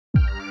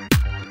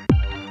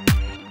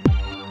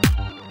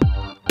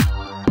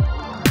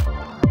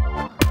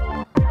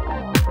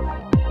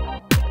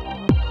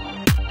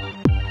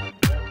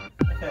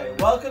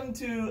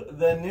to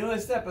the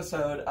newest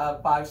episode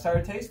of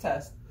 5-Star Taste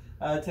Test.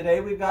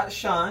 Today we've got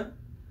Sean,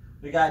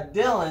 we got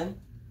Dylan,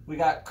 we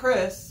got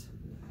Chris,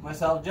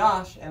 myself,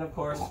 Josh, and of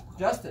course,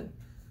 Justin.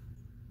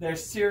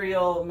 There's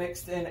cereal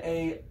mixed in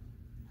a...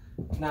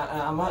 Now,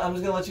 I'm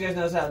just going to let you guys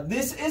know this now.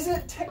 This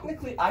isn't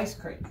technically ice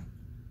cream.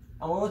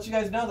 I'm going to let you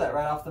guys know that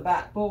right off the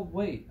bat. But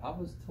wait, I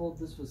was told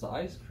this was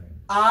ice cream.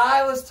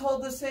 I was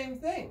told the same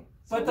thing.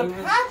 But So the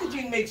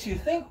packaging makes you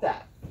think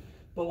that.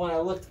 But when I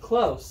looked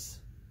close,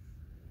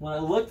 when I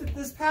looked at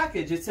this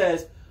package, it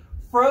says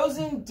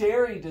frozen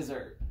dairy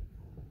dessert.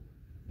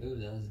 Ooh,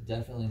 that is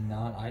definitely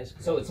not ice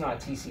cream. So it's not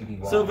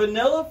TCBY. So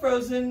vanilla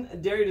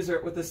frozen dairy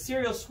dessert with a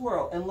cereal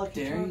swirl and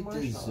Lucky Charms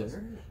marshmallows.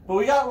 dessert? But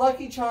we got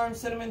Lucky Charms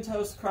Cinnamon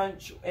Toast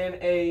Crunch in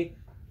a,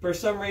 for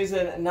some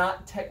reason,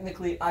 not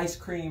technically ice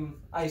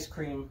cream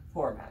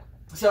format.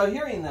 So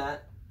hearing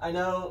that, I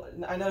know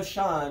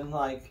Sean,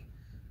 like,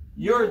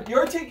 you're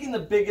taking the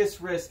biggest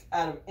risk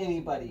out of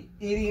anybody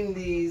eating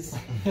these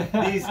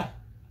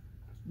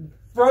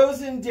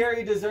frozen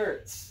dairy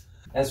desserts.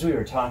 As we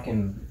were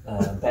talking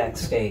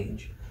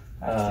backstage,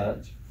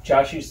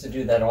 Josh used to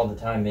do that all the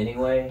time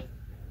anyway,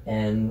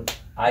 and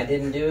I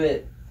didn't do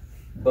it,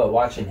 but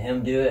watching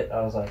him do it,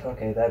 I was like,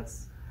 okay,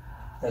 that's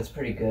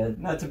pretty good.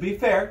 Now, to be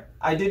fair,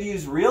 I did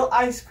use real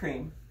ice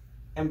cream,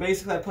 and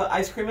basically I put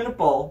ice cream in a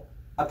bowl,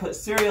 I put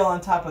cereal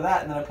on top of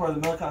that, and then I pour the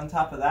milk on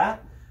top of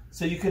that,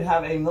 so you could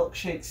have a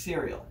milkshake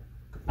cereal.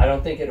 I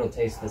don't think it'll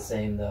taste the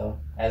same, though,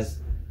 as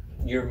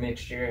your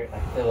mixture. I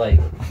feel like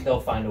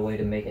they'll find a way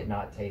to make it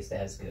not taste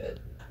as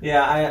good.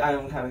 Yeah,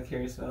 I'm kind of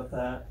curious about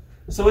that.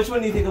 So which one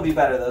do you think will be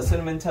better, though?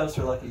 Cinnamon Toast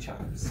or Lucky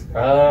Charms?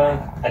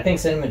 I think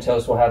Cinnamon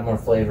Toast will have more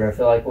flavor. I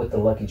feel like with the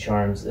Lucky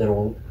Charms,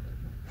 it'll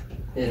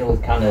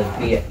kind of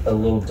be a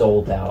little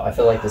doled out. I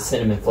feel like the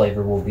cinnamon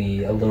flavor will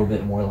be a little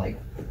bit more, like,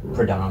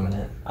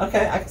 predominant.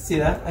 Okay, I can see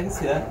that. I can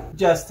see that.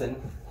 Justin,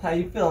 how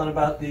you feeling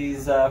about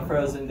these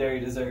frozen dairy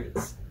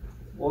desserts?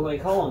 Well, they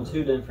call them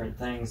two different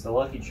things. The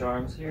Lucky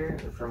Charms here,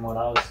 from what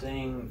I was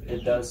seeing,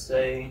 it does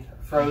say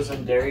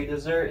frozen dairy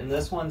dessert, and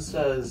this one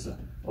says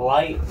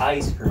light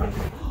ice cream.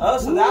 Oh,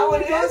 so that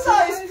one is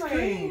ice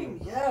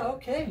cream! Yeah,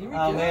 okay, here we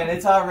Oh go. man,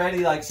 it's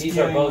already like These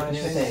are skewing both my new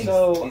opinion. things.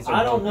 So These are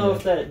I don't both know good.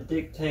 if that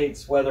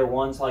dictates whether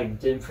one's like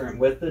different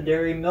with the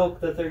dairy milk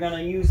that they're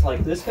gonna use.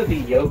 Like this could be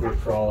yogurt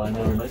for all I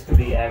know, and this could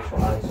be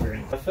actual ice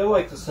cream. I feel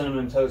like the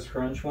Cinnamon Toast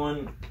Crunch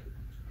one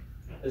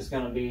is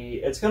gonna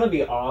be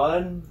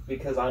odd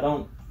because I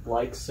don't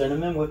like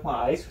cinnamon with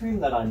my ice cream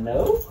that I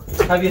know.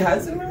 Have you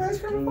had cinnamon ice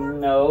cream before?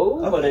 No,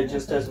 but Okay. it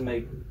just doesn't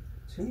make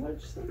too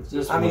much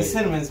sense. I mean,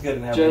 cinnamon's good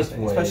in Just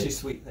everything, wait. especially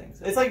sweet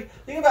things. It's like,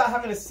 think about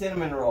having a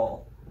cinnamon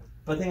roll,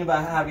 but think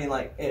about having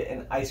like it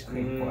in ice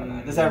cream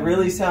format. Does that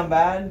really sound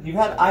bad? You've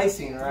had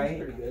icing, right?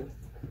 Pretty good.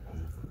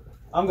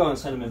 I'm going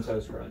Cinnamon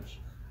Toast Crunch.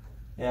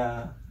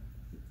 Yeah.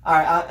 All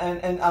right,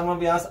 and I'm gonna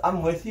be honest,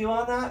 I'm with you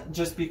on that,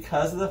 just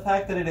because of the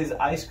fact that it is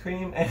ice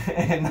cream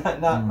and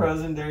not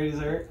frozen dairy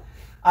dessert.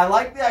 I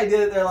like the idea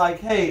that they're like,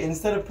 hey,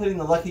 instead of putting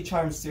the Lucky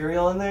Charms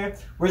cereal in there,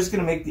 we're just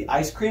gonna make the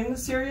ice cream the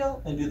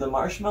cereal and do the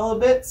marshmallow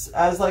bits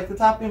as like the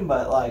topping.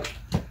 But like,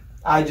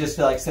 I just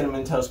feel like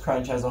Cinnamon Toast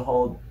Crunch as a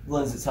whole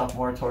lends itself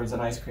more towards an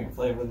ice cream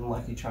flavor than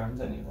Lucky Charms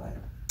anyway.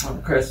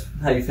 Chris,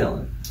 how you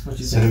feeling? What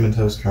you think? Cinnamon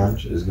Toast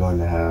Crunch is going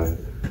to have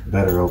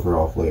better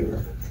overall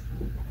flavor.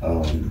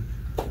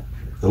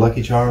 The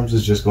Lucky Charms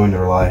is just going to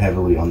rely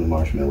heavily on the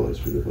marshmallows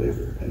for the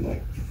flavor, and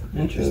like,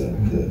 this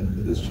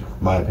is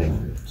my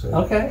opinion. So.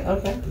 Okay.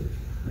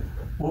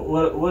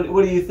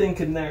 What are you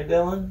thinking there,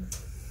 Dylan?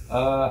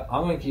 I'm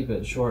gonna keep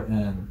it short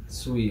and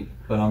sweet,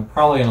 but I'm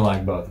probably gonna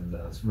like both of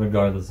those,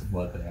 regardless of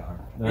what they are.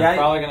 They're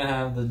probably gonna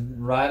have the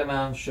right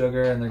amount of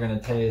sugar, and they're gonna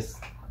taste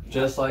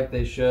just like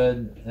they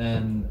should.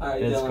 And All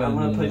right, it's Dylan, I'm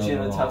gonna be put you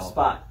in a tough overall-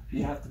 spot.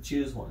 You have to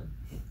choose one.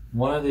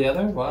 One or the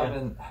other? Well,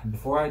 Yeah.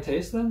 before I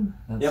taste them?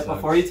 That Yep, sucks.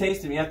 before you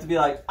taste them, you have to be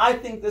like, I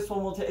think this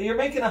one will taste. You're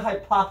making a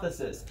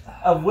hypothesis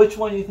of which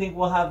one you think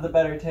will have the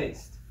better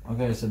taste.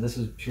 Okay, so this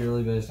is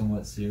purely based on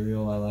what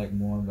cereal I like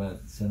more,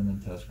 but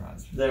Cinnamon Toast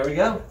Crunch. There we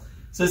go.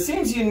 So it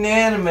seems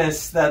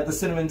unanimous that the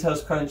Cinnamon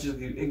Toast Crunch is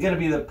going to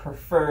be the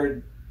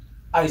preferred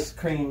ice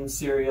cream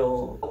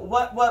cereal.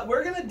 What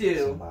we're gonna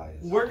do? Some bias.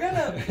 We're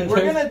gonna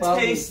There's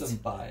probably taste. some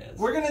bias.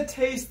 We're gonna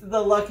taste the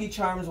Lucky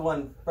Charms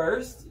one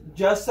first,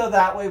 just so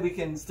that way we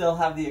can still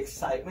have the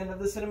excitement of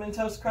the Cinnamon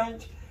Toast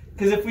Crunch.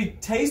 Because if we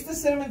taste the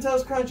Cinnamon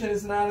Toast Crunch and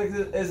it's not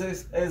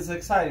as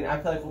exciting, I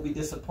feel like we'll be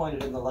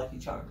disappointed in the Lucky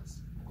Charms.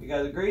 You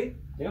guys agree?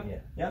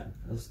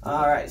 Let's do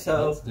All it. right,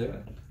 so Let's do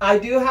it. I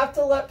do have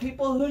to let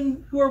people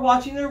who are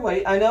watching their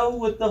weight. I know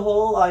with the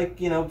whole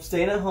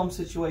staying at home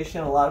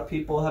situation, a lot of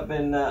people have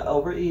been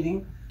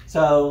overeating.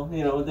 So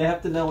they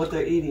have to know what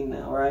they're eating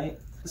now, right?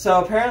 So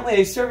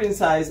apparently a serving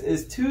size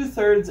is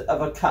 2/3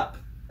 of a cup.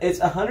 It's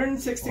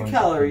 160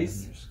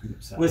 calories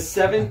with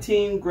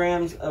 17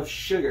 grams of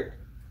sugar.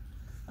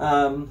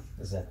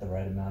 Is that the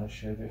right amount of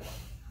sugar?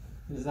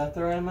 Is that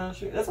the right amount of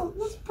sugar? That's a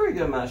pretty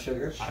good amount of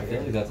sugar. I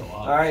feel like that's a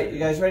lot. All right, you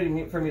guys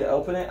ready for me to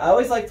open it? I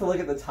always like to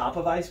look at the top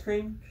of ice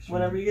cream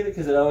whenever you get it,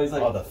 because it always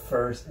like Oh, the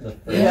first.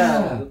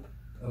 yeah.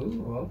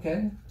 Oh,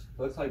 okay.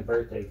 Looks like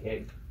birthday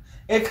cake.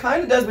 It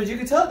kind of does, but you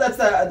can tell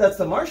that's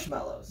the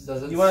marshmallows.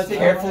 Does it You want to take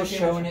Careful your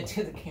showing it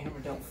to the camera.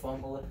 Don't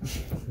fumble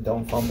it.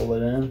 Don't fumble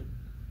it in.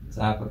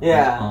 Tap it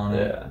Yeah. on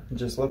it. Yeah, it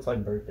just looks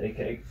like birthday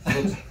cake.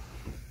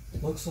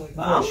 Looks like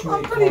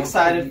I'm pretty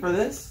excited for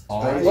this.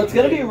 Alright. What's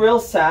gonna be real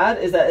sad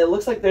is that it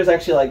looks like there's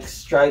actually like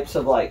stripes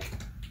of like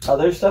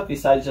other stuff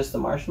besides just the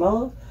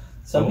marshmallow.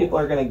 Some Oh. people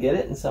are gonna get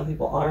it and some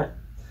people aren't.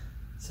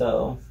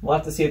 So we'll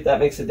have to see if that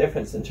makes a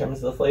difference in terms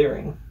of the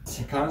flavoring.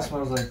 It kind of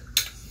smells like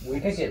We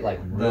could get like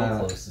real the-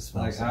 close to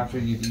smell. like something. after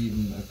you've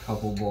eaten a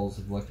couple bowls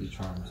of Lucky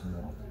Charms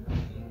milk.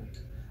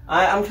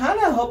 I'm kind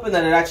of hoping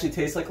that it actually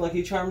tastes like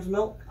Lucky Charms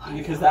milk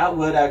because that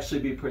would actually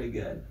be pretty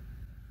good.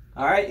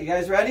 All right, you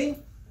guys ready?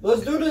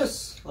 Let's do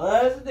this.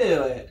 Let's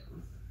do it.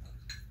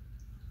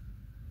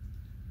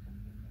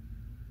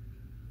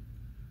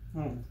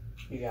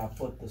 You gotta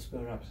flip the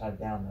spoon upside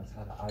down. That's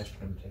how the ice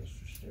cream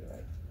tasters do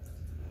it.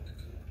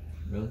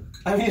 Really?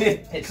 I mean,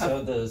 It's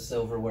so the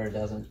silverware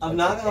doesn't. I'm touch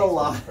not the gonna taste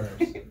lie.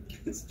 bud first.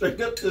 It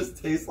straight up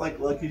just tastes like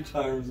Lucky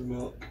Charms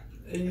milk.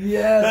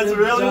 Yeah, That's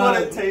really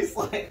what it tastes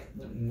like.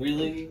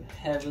 Really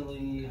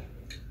heavily,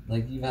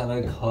 like you've had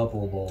a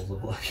couple bowls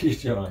of Lucky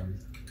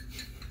Charms.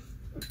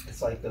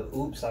 It's like the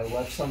oops, I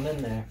left some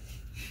in there.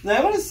 Now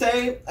I want to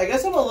say, I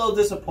guess I'm a little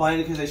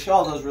disappointed because they show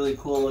all those really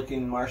cool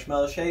looking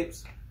marshmallow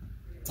shapes,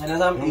 and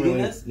as I'm Don't eating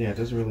really- this, Yeah, it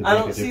doesn't really. I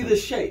make don't a see the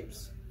difference.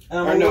 shapes. And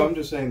I'm I a know. little- I'm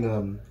just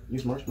saying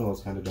these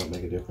marshmallows kind of don't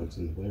make a difference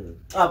in the flavor.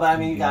 Oh, but I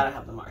mean, you gotta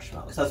have the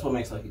marshmallows. That's what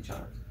makes Lucky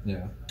Charms.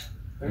 Yeah.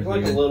 There's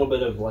like a little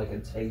bit of like a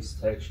taste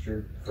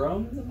texture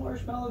from the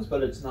marshmallows,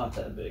 but it's not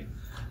that big.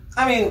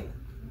 I mean,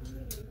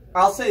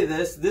 I'll say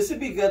this: this would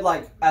be good,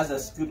 like as a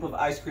scoop of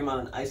ice cream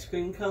on an ice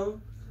cream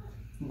cone.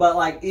 But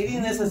like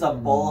eating this as a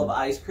bowl of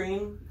ice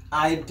cream,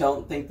 I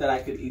don't think that I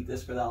could eat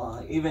this for that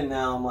long. Even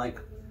now, I'm like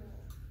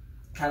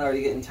kind of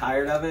already getting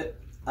tired of it.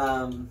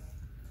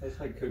 Tastes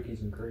like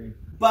cookies and cream.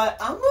 But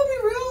I'm gonna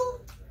be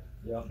real.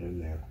 In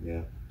there,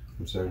 yeah.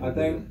 I'm sorry. I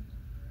think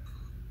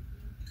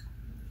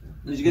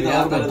Did you get a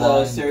little bit of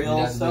the cereal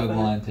you have stuff to do a in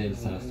it? blind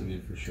taste test to be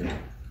for sure.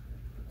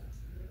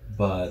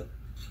 But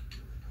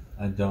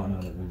I don't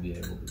know that we'd be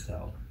able to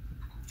tell.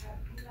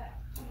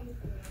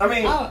 I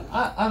mean,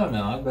 I don't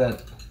know. I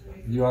bet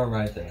you are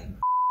right there,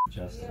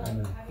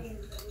 Justin.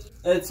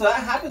 so that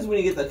happens when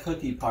you get the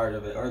cookie part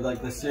of it, or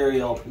like the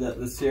cereal,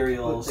 the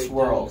cereal But they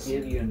swirls. don't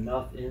give you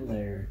enough in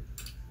there.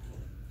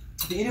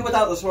 If you eat it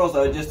without the swirls,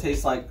 though, it just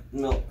tastes like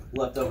milk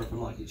left over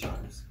from Lucky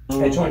Charms.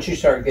 It's once you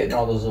start getting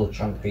all those little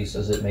chunk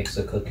pieces, it makes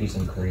the cookies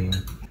and cream.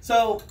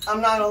 So,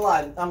 I'm not gonna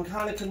lie, I'm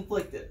kind of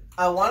conflicted.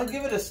 I want to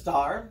give it a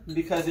star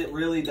because it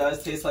really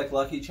does taste like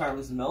Lucky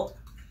Charms milk.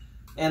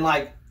 And,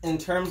 like, in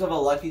terms of a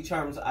Lucky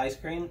Charms ice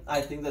cream,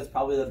 I think that's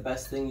probably the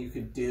best thing you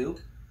could do.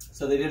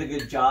 So, they did a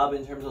good job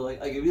in terms of, like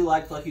if you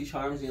like Lucky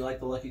Charms and you like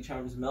the Lucky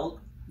Charms milk,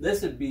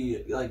 this would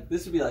be,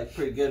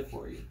 pretty good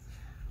for you.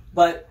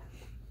 But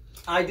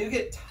I do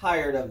get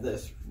tired of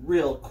this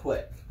real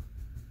quick.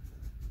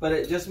 But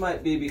it just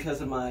might be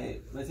because of my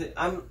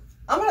I'm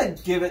gonna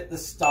give it the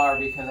star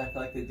because I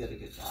feel like they did a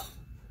good job.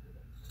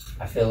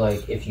 I feel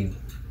like if you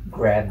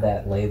grab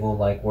that label,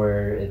 like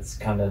where it's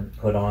kind of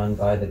put on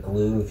by the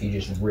glue, if you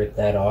just rip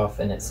that off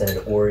and it said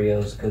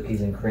Oreos,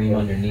 cookies and cream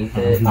underneath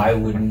it, I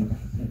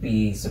wouldn't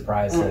be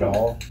surprised at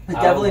all. It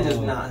definitely I does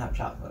don't know. not have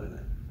chocolate in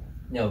it.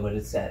 No, but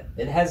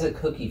it has a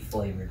cookie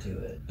flavor to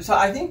it. So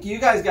I think you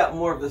guys got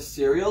more of the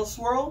cereal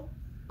swirl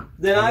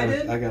than I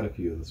did. I got a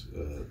few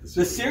of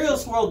The cereal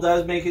swirl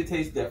does make it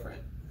taste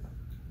different.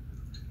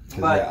 'Cause,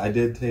 but- yeah, I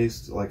did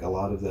taste like a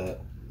lot of that.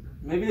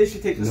 Maybe they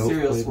should take the No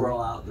cereal flavor.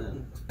 swirl out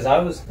then. Because I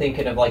was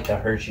thinking of like the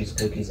Hershey's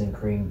cookies and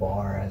cream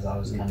bar as I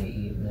was kind of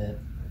eating it.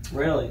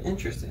 Really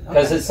interesting.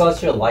 Because Okay. it's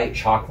such a light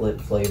chocolate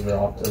flavor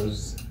off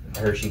those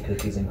Hershey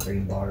cookies and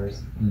cream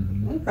bars.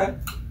 Mm-hmm. Okay.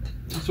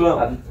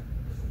 So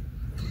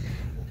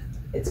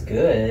It's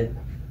good,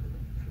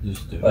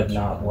 Just do but it.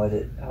 not what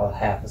it.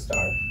 Half a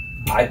star.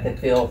 I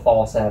feel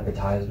false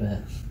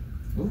advertisement.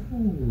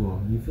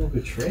 Ooh, you feel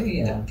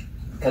betrayed. Yeah,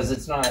 because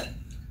it's not.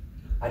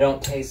 I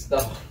don't taste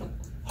the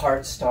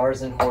heart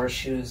stars and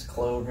horseshoes,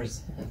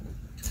 clovers.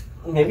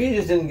 maybe you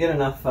just didn't get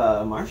enough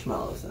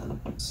marshmallows then.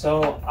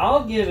 So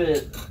I'll give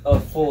it a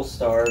full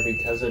star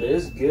because it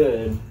is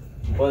good,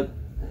 but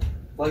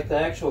like the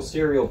actual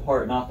cereal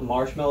part, not the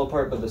marshmallow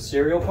part, but the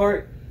cereal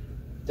part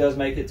does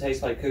make it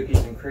taste like cookies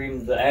and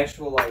cream. The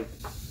actual like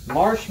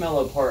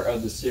marshmallow part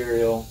of the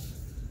cereal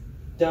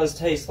does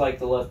taste like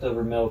the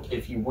leftover milk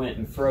if you went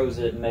and froze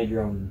it and made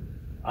your own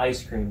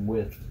ice cream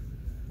with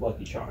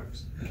Lucky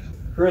Charms.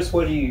 Chris,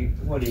 what do you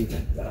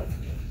think about it?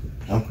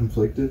 I'm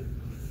conflicted.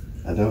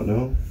 I don't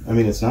know. I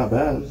mean, it's not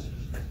bad.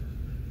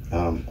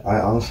 I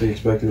honestly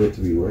expected it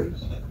to be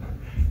worse.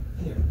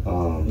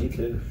 Me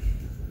too.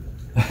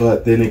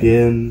 But then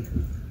again,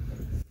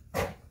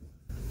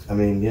 I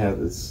mean, yeah,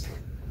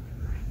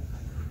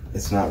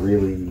 it's not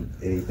really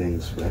anything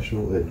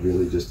special. It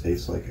really just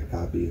tastes like a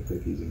copy of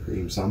cookies and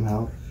cream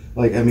somehow.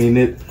 Like, I mean,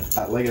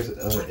 like I said,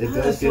 it That's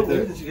does so get there.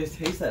 weird that you guys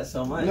taste that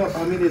so much. No,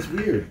 I mean, it's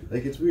weird.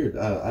 Like, it's weird.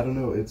 I don't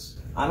know.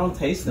 I don't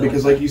taste it.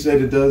 Because, like you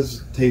said, it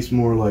does taste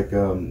more like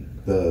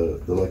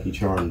the Lucky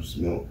Charms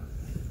milk.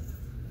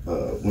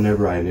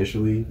 Whenever I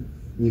initially,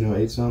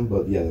 ate some,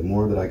 but yeah, the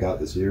more that I got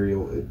the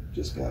cereal, it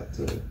just got.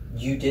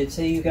 You did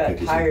say you got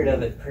tired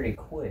of it pretty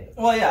quick.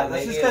 Well, yeah, So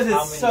that's maybe just because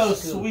how it's many so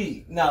scoops?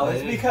 sweet. No,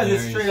 it's It is because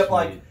it's very straight up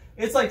like sweet.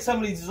 it's like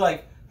somebody's just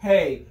like,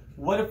 hey,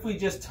 what if we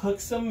just took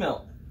some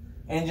milk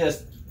and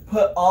just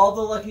put all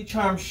the Lucky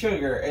Charms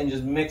sugar and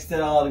just mixed it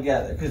all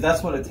together? Because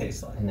that's what it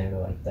tastes like. And they were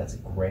like, "That's a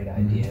great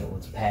idea.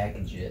 Let's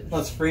package it."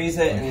 Let's freeze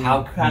it Like, and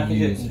how can package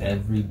you it. use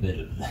every bit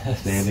of this?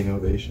 Standing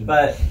ovation.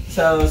 But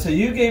so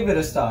you gave it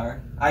a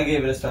star. I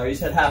gave it a star. You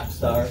said half a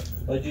star.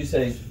 What did you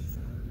say?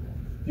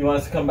 You want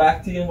us to come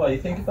back to you while you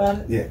think about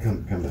it? Yeah,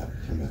 come back.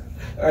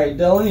 All right,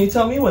 Dylan, you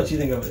tell me what you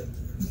think of it.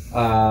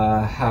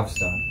 Half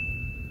star.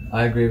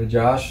 I agree with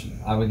Josh.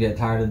 I would get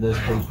tired of this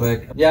pretty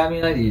quick. Yeah, I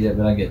mean, I'd eat it,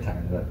 but I'd get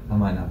tired of it. I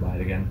might not buy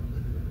it again.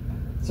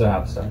 So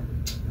half star.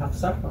 Half a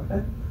star,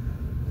 okay.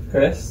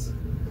 Chris?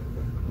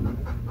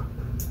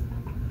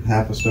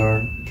 Half a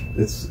star.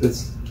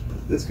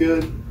 It's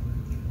good,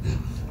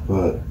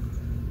 but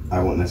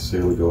I won't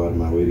necessarily go out of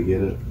my way to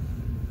get it.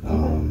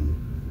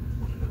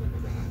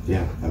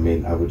 Yeah, I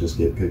mean, I would just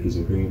get cookies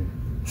and cream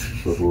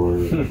before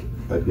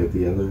I'd get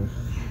the other.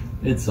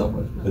 It's so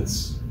much better.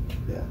 It's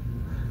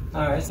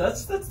All right, so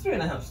that's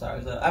 3.5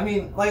 stars. I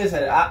mean, like I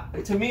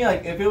said, to me,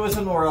 like if it was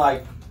something where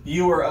like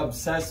you were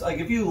obsessed, like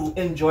if you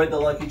enjoyed the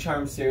Lucky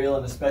Charms cereal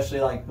and especially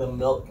like the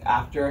milk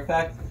after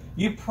effect,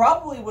 you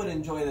probably would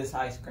enjoy this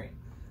ice cream.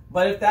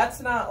 But if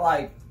that's not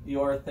like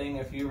your thing,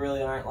 if you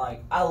really aren't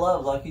like, I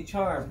love Lucky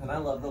Charms and I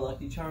love the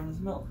Lucky Charms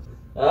milk.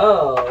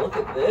 Oh, look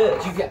at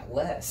this! You got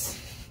less.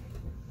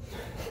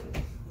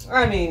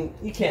 I mean,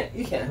 you can't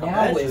help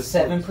Now it. it's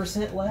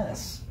 7%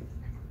 less.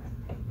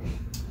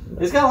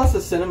 It's got lots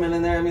of cinnamon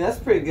in there. I mean, that's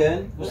pretty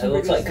good. It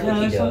looks like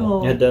cookie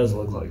dough. It does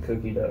look like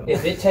cookie dough.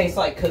 If it tastes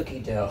like cookie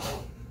dough,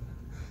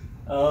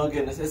 Oh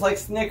goodness, it's like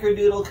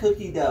Snickerdoodle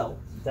cookie dough.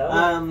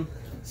 Dough?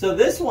 So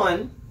this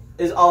one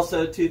is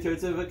also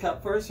 2/3 of a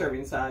cup for a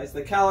serving size.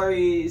 The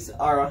calories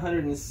are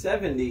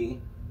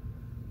 170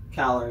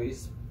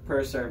 calories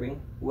per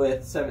serving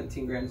with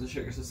 17 grams of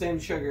sugar. So same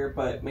sugar,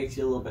 but makes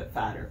you a little bit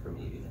fatter from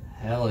eating it.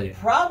 Hell yeah.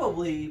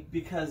 Probably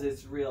because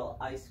it's real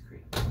ice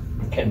cream.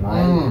 can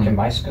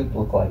my scoop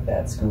look like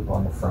that scoop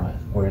on the front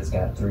where it's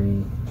got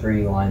three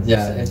lines?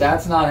 Yeah, of if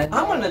that's not in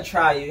I'm gonna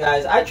try, you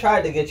guys. I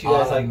tried to get you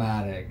guys like.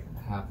 automatic,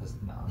 no, I'm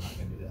not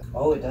gonna do that.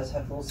 Oh, it does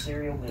have little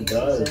cereal pieces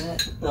does. in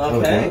it.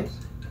 Okay.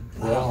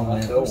 Oh,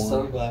 man, go we're so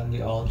on. glad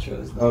we all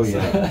chose this. oh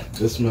yeah,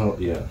 this milk.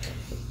 Yeah,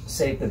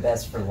 Save the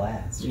best for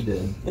last. You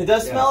did. It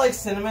does Yeah. smell like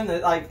cinnamon.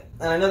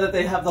 And I know that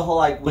they have the whole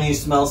like when you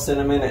smell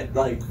cinnamon, it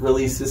like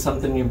releases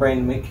something in your brain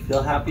to make you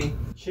feel happy.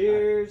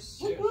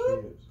 Cheers.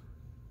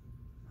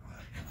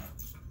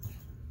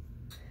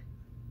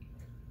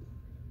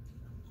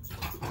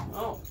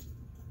 Oh,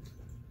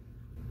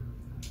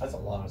 That's a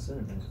lot of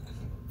cinnamon.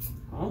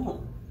 oh.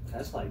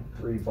 That's like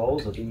 3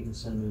 bowls of eating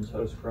Cinnamon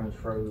Toast Crunch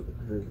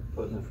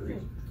put in the freezer.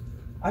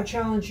 I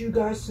challenge you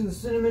guys to the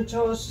cinnamon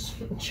toast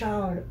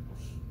challenge.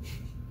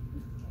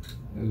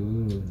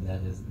 Ooh,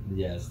 that is,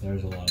 yes,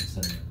 there's a lot of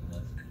cinnamon in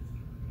this.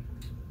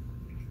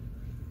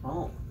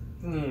 Oh,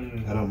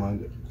 I don't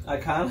mind it.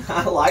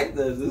 I like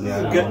this. This Yeah,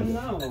 is I good.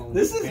 know. No.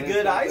 This is And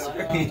good it's ice got,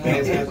 cream. and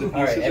it's got the All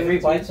right, pieces every in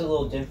it, bite's a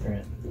little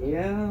different.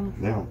 Yeah.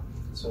 Yeah.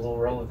 It's a little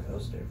roller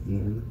coaster.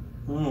 Mhm.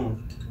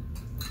 Mm.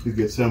 You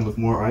get some with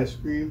more ice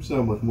cream,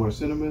 some with more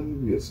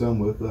cinnamon. You get some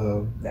with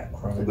That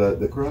crunch.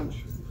 the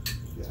crunch.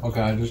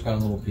 Okay, I just got a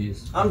little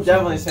piece. I'm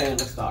definitely saying a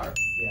star.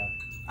 Yeah.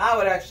 I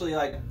would actually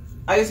like.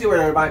 I can see where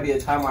there might be a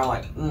time where I'm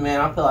like,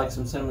 man, I feel like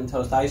some cinnamon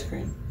toast ice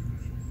cream.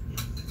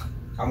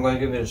 I'm going to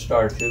give it a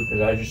star too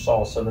because I just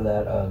saw some of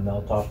that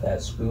melt off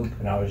that scoop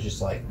and I was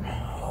just like,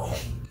 no.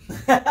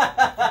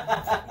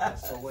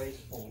 That's so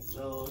wasteful.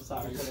 Oh, I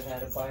sorry. could have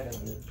had a bite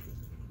of it.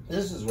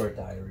 This is worth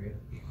diarrhea.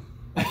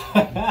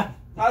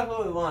 That's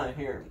what we want to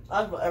hear.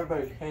 That's what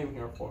everybody came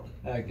here for.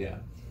 Heck yeah.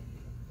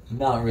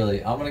 Not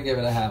really. I'm gonna give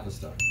it a half a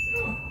star.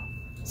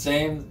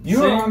 Same. You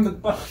same. were on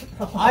the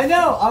I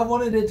know. I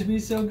wanted it to be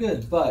so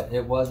good, but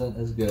it wasn't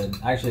as good.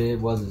 Actually, it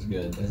was as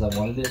good as I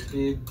wanted it to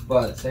be.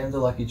 But same to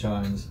Lucky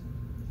Charms.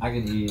 I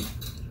could eat.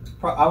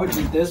 I would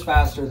eat this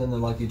faster than the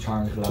Lucky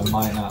Charms, but I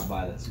might not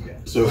buy this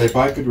again. So if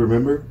I could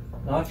remember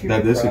Not if you're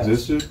that this depressed.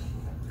 existed,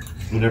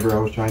 whenever I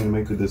was trying to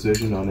make the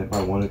decision on if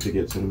I wanted to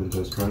get Cinnamon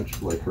Toast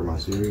Crunch, like for my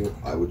cereal,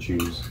 I would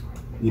choose,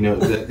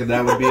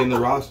 that would be in the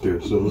roster.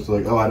 So it's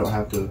like, oh, I don't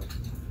have to,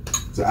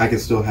 so I can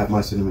still have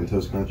my Cinnamon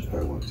Toast Crunch if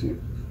I want to.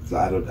 So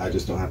I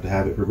just don't have to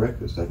have it for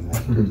breakfast. I can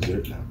have it for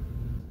dessert now.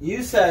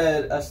 You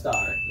said a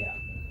star. Yeah.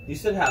 You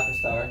said half a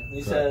star.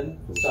 You said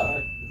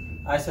star.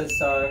 I said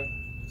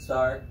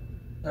star,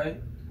 right?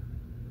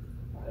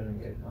 I didn't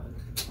get mine.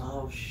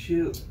 Oh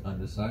shoot.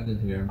 Undecided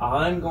here.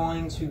 I'm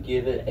going to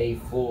give it a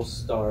full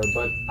star,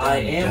 but I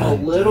am a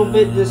little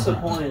bit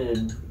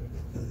disappointed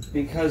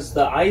because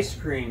the ice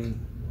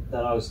cream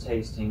that I was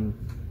tasting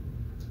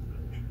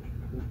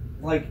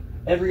like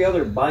every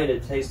other bite,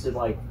 it tasted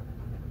like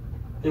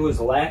it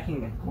was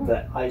lacking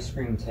the ice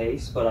cream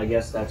taste, but I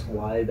guess that's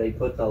why they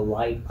put the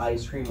light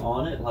ice cream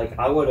on it. Like,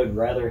 I would have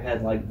rather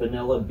had like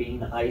vanilla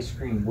bean ice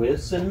cream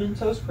with Cinnamon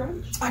Toast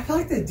Crunch. I feel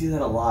like they do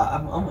that a lot.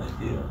 I'm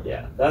with you.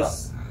 Yeah,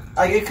 that's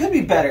like, it could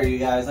be better, you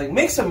guys. Like,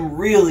 make some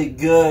really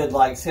good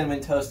like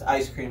cinnamon toast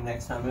ice cream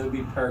next time. It would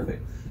be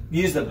perfect.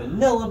 Use the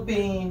vanilla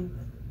bean,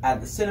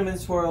 add the cinnamon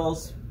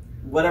swirls,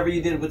 whatever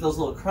you did with those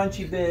little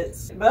crunchy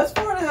bits. But that's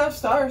 4.5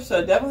 stars.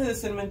 So definitely the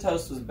cinnamon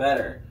toast was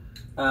better.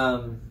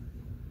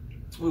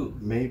 Ooh.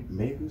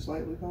 Maybe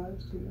slightly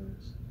biased, you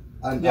guys.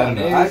 I Yeah, don't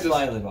know. maybe I just,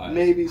 slightly biased.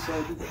 Maybe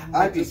slightly. That I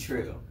might be just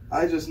true.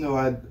 I just know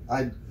I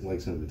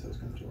like Cinnamon Toast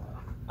Crunch a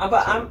lot.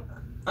 But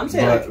I'm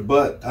saying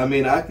But I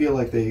mean, I feel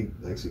like they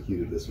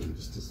executed this one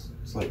just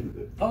a slightly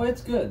bit. Oh,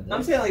 it's good.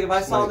 I'm saying like if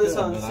I saw this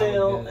on But I would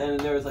sale get- and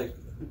there was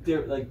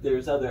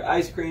there's other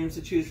ice creams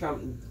to choose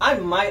from, I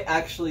might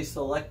actually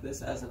select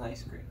this as an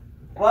ice cream.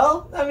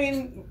 Well, I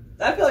mean,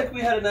 I feel like we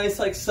had a nice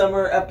like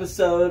summer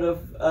episode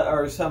of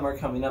or summer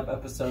coming up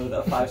episode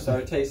of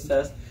 5-star taste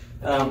test.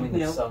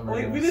 Coming summer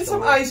we in did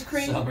some store. ice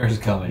cream. Summer's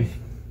coming.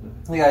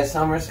 You guys,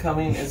 summer's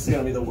coming. It's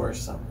gonna be the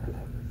worst summer.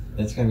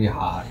 It's gonna be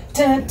hot.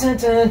 Dun, dun,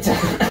 dun,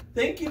 dun.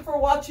 Thank you for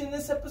watching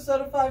this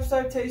episode of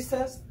 5-Star Taste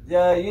Test.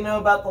 Yeah, you know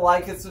about the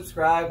like and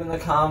subscribe and the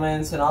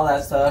comments and all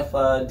that stuff.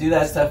 Do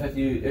that stuff if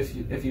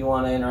you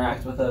want to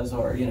interact with us,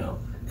 or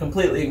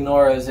completely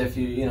ignore us if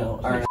you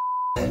are an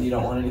and you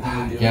don't want anything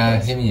to do with Yeah,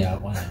 us. hit me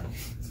up. Why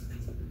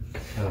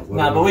not?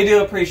 No, but we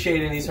do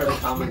appreciate any sort of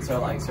comments or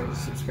likes or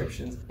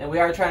subscriptions, and we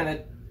are trying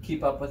to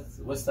keep up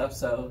with stuff.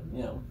 So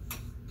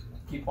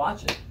keep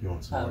watching. You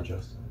want some more,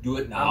 Justin? Do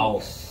it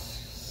now.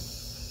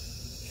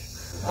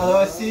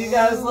 Otherwise, see you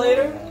guys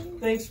later.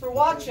 Thanks for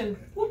watching.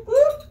 Whoop,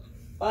 whoop.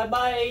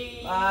 bye-bye.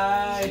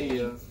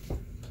 Bye.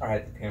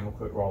 Alright, the camera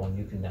quit rolling.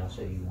 You can now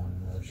say you want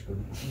another scoop.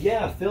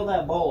 Yeah, fill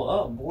that bowl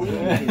up, boy.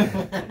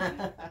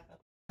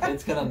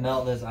 It's gonna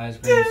melt this ice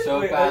cream so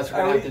Wait, fast. We're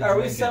gonna have to are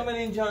we drink it.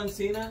 summoning John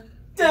Cena?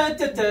 Da,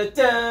 da, da,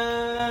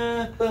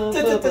 da. Da,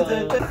 da, da,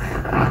 da,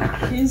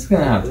 da. He's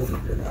gonna have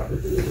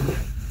to.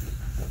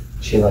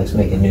 She likes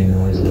making new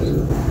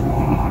noises.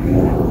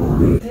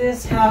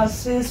 This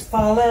house is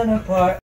falling apart.